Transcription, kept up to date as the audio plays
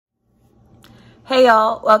Hey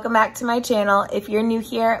y'all, welcome back to my channel. If you're new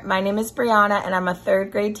here, my name is Brianna and I'm a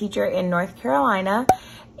 3rd grade teacher in North Carolina.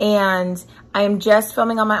 And I am just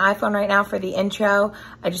filming on my iPhone right now for the intro.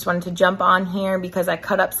 I just wanted to jump on here because I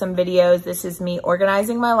cut up some videos. This is me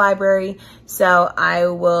organizing my library. So I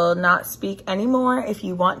will not speak anymore. If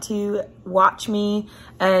you want to watch me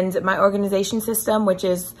and my organization system, which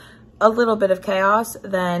is a little bit of chaos,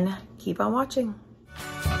 then keep on watching.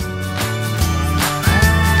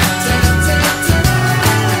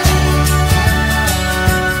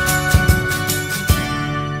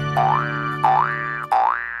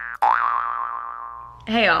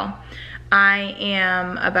 Hey y'all, I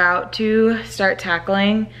am about to start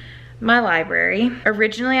tackling my library.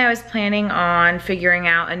 Originally I was planning on figuring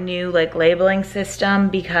out a new labeling system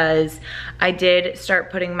because I did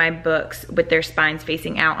start putting my books with their spines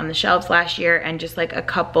facing out on the shelves last year and just a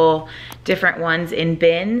couple different ones in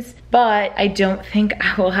bins, but I don't think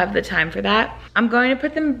I will have the time for that. I'm going to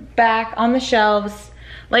put them back on the shelves.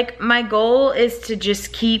 My goal is to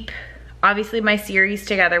just keep obviously my series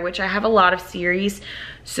together, which I have a lot of series,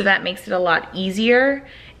 so that makes it a lot easier,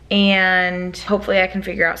 and hopefully I can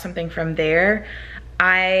figure out something from there.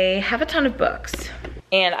 I have a ton of books,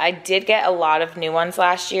 and I did get a lot of new ones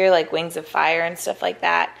last year, like Wings of Fire and stuff like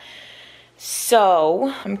that.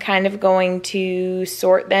 So I'm kind of going to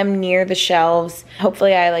sort them near the shelves.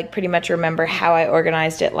 Hopefully I pretty much remember how I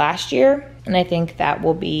organized it last year, and I think that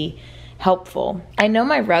will be helpful. I know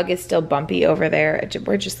my rug is still bumpy over there.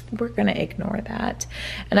 We're gonna ignore that.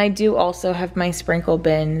 And I do also have my sprinkle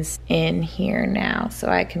bins in here now, so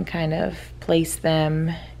I can kind of place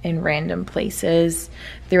them in random places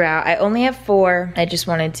throughout. I only have 4. I just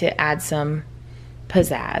wanted to add some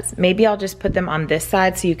pizzazz. Maybe I'll just put them on this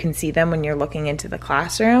side so you can see them when you're looking into the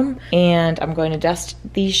classroom. And I'm going to dust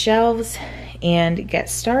these shelves and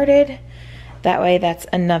get started. That way that's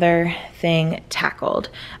another thing tackled.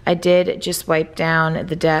 I did just wipe down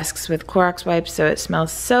the desks with Clorox wipes so it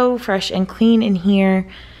smells so fresh and clean in here,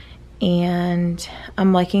 and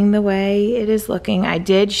I'm liking the way it is looking. I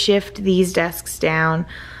did shift these desks down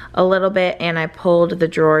a little bit and I pulled the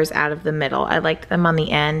drawers out of the middle. I liked them on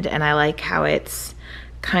the end and I like how it's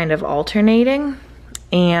kind of alternating,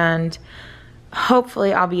 and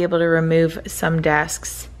hopefully I'll be able to remove some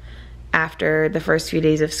desks after the first few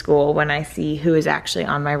days of school when I see who is actually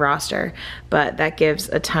on my roster, but that gives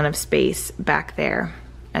a ton of space back there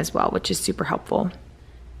as well, which is super helpful.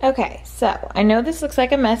 Okay, so I know this looks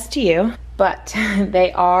like a mess to you, but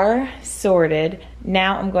they are sorted.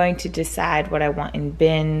 Now I'm going to decide what I want in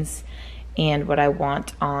bins and what I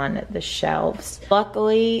want on the shelves.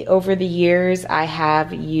 Luckily, over the years, I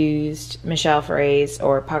have used Michelle Ferray's,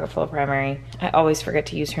 or Pocketful of Primary. I always forget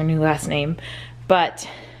to use her new last name, but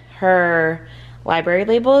her library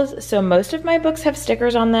labels. So most of my books have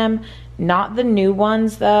stickers on them, not the new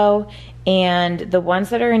ones though. And the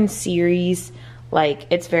ones that are in series,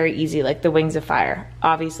 it's very easy, like the Wings of Fire.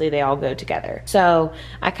 Obviously they all go together. So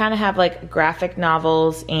I kind of have graphic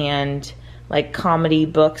novels and comedy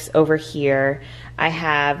books over here. I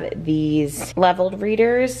have these leveled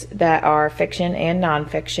readers that are fiction and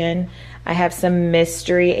nonfiction. I have some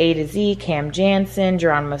mystery A to Z, Cam Jansen,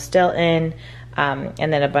 Geronimo Stilton,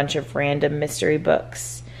 and then a bunch of random mystery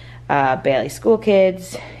books, Bailey School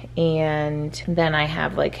Kids, and then I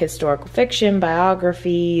have historical fiction,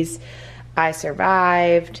 biographies, I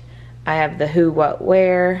Survived, I have the Who, What,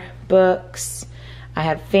 Where books, I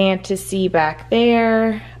have fantasy back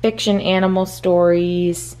there, fiction animal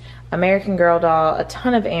stories, American Girl Doll, a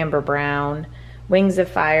ton of Amber Brown, Wings of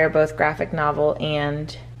Fire, both graphic novel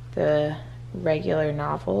and the regular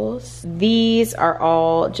novels. These are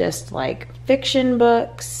all just fiction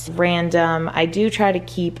books, random. I do try to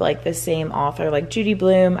keep the same author, like Judy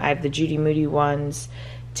Blume. I have the Judy Moody ones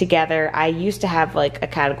together. I used to have a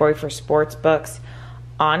category for sports books.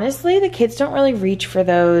 Honestly, the kids don't really reach for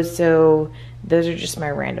those, so those are just my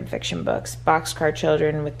random fiction books. Boxcar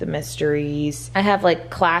Children with the mysteries. I have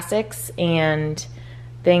classics and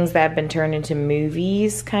things that have been turned into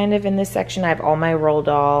movies kind of in this section. I have all my Roald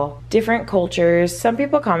Dahl, different cultures. Some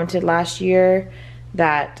people commented last year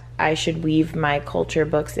that I should weave my culture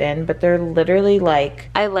books in, but they're literally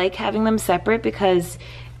I like having them separate because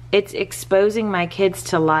it's exposing my kids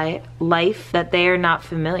to life that they are not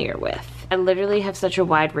familiar with. I literally have such a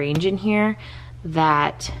wide range in here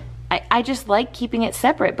that I just like keeping it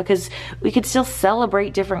separate because we could still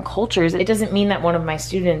celebrate different cultures. It doesn't mean that one of my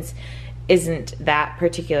students isn't that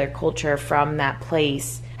particular culture from that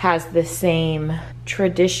place, has the same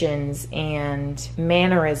traditions and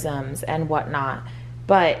mannerisms and whatnot,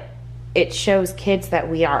 but it shows kids that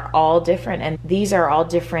we are all different, and these are all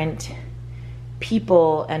different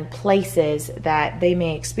people and places that they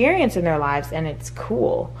may experience in their lives, and it's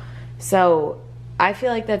cool. So I feel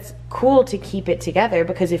like that's cool to keep it together,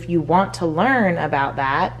 because if you want to learn about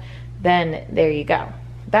that, then there you go.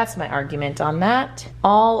 That's my argument on that.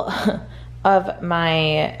 All of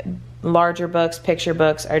my larger books, picture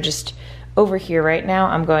books, are just over here right now.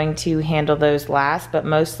 I'm going to handle those last, but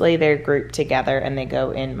mostly they're grouped together and they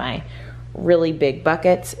go in my really big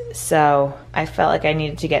buckets. So I felt like I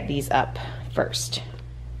needed to get these up first.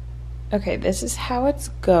 Okay, this is how it's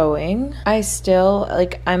going. I still,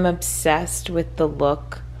 I'm obsessed with the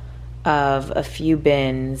look of a few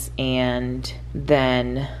bins and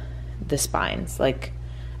then the spines.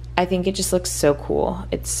 I think it just looks so cool.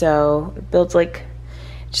 It builds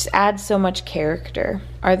just adds so much character.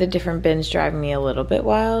 Are the different bins driving me a little bit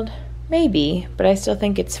wild? Maybe, but I still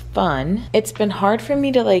think it's fun. It's been hard for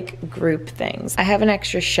me to group things. I have an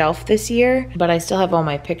extra shelf this year, but I still have all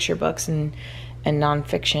my picture books and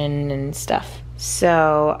nonfiction and stuff.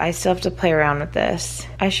 So I still have to play around with this.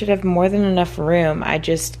 I should have more than enough room. I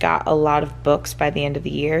just got a lot of books by the end of the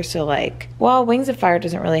year. So Wings of Fire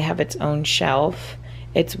doesn't really have its own shelf.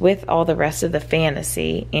 It's with all the rest of the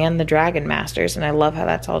fantasy and the Dragon Masters, and I love how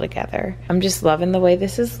that's all together. I'm just loving the way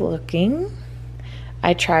this is looking.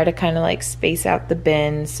 I try to kind of space out the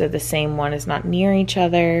bins so the same one is not near each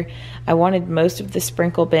other. I wanted most of the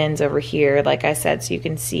sprinkle bins over here, like I said, so you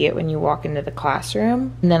can see it when you walk into the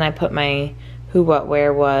classroom. And then I put my Who, What,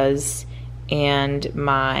 Where Was and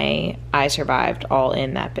my I Survived all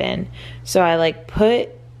in that bin. So I put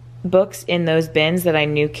books in those bins that I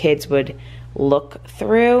knew kids would look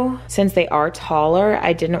through. Since they are taller,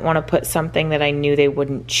 I didn't want to put something that I knew they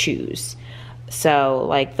wouldn't choose.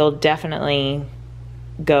 So they'll definitely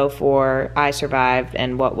go for I Survived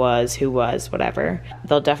and What Was, Who Was, whatever.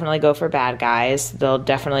 They'll definitely go for Bad Guys. They'll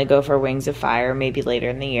definitely go for Wings of Fire, maybe later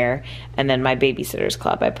in the year. And then my Babysitter's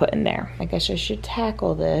Club I put in there. I guess I should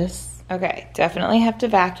tackle this. Okay, definitely have to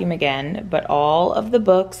vacuum again, but all of the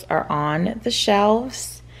books are on the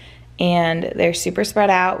shelves and they're super spread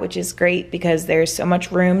out, which is great because there's so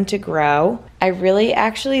much room to grow. I really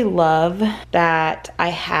actually love that I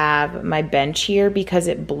have my bench here because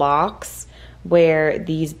it blocks where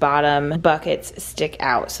these bottom buckets stick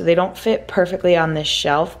out. So they don't fit perfectly on this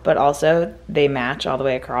shelf, but also they match all the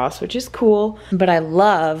way across, which is cool. But I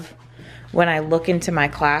love when I look into my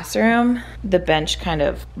classroom, the bench kind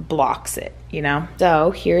of blocks it, you know?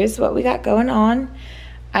 So here's what we got going on.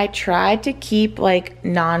 I tried to keep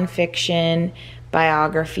nonfiction,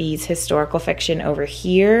 biographies, historical fiction over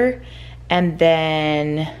here, and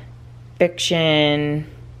then fiction,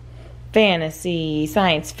 fantasy,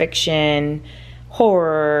 science fiction,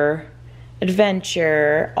 horror,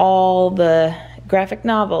 adventure, all the graphic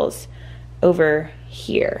novels over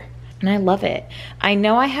here. And I love it. I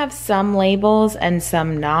know I have some labels and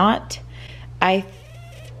some not. I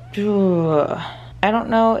don't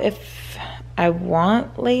know if I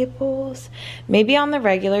want labels. Maybe on the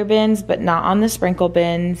regular bins, but not on the sprinkle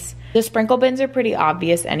bins. The sprinkle bins are pretty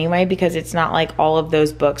obvious anyway because it's not like all of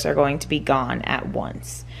those books are going to be gone at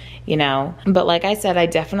once, you know? But like I said, I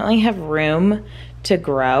definitely have room to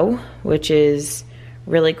grow, which is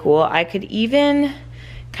really cool. I could even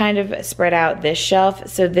kind of spread out this shelf.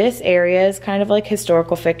 So this area is kind of like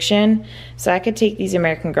historical fiction. So I could take these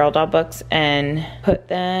American Girl doll books and put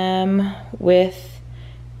them with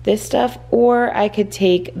this stuff, or I could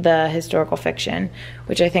take the historical fiction,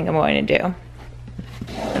 which I think I'm going to do.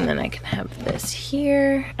 And then I can have this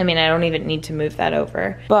here. I mean, I don't even need to move that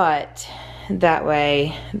over, but that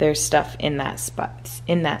way there's stuff in that spot,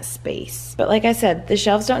 in that space. But like I said, the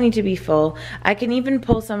shelves don't need to be full. I can even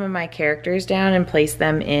pull some of my characters down and place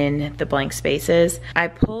them in the blank spaces. I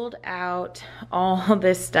pulled out all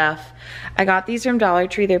this stuff. I got these from Dollar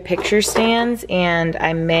Tree. They're picture stands, and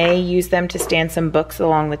I may use them to stand some books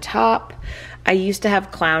along the top. I used to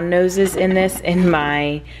have clown noses in this in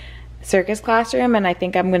my circus classroom, and I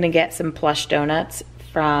think I'm gonna get some plush donuts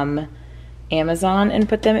from Amazon and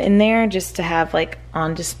put them in there just to have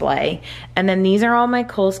on display. And then these are all my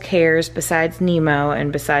Kohl's Cares besides Nemo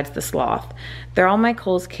and besides the sloth. They're all my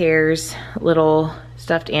Kohl's Cares little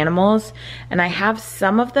stuffed animals, and I have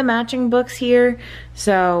some of the matching books here,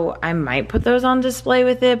 so I might put those on display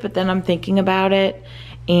with it, but then I'm thinking about it.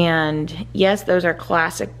 And yes, those are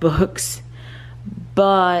classic books,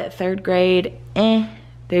 but 3rd grade,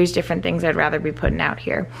 there's different things I'd rather be putting out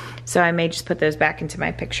here. So I may just put those back into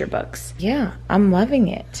my picture books. Yeah, I'm loving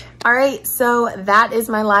it. All right, so that is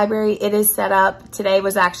my library. It is set up. Today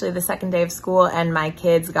was actually the 2nd day of school, and my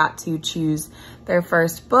kids got to choose their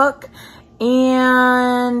first book.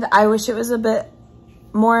 And I wish it was a bit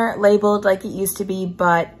more labeled like it used to be,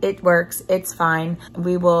 but it works. It's fine.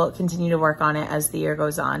 We will continue to work on it as the year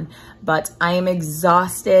goes on, but I am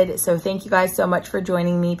exhausted. So thank you guys so much for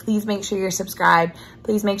joining me. Please make sure you're subscribed.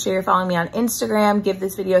 Please make sure you're following me on Instagram. Give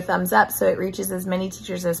this video a thumbs up so it reaches as many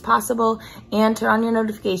teachers as possible, and turn on your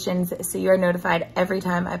notifications so you are notified every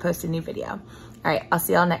time I post a new video. All right, I'll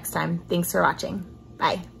see y'all next time. Thanks for watching.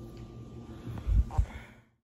 Bye.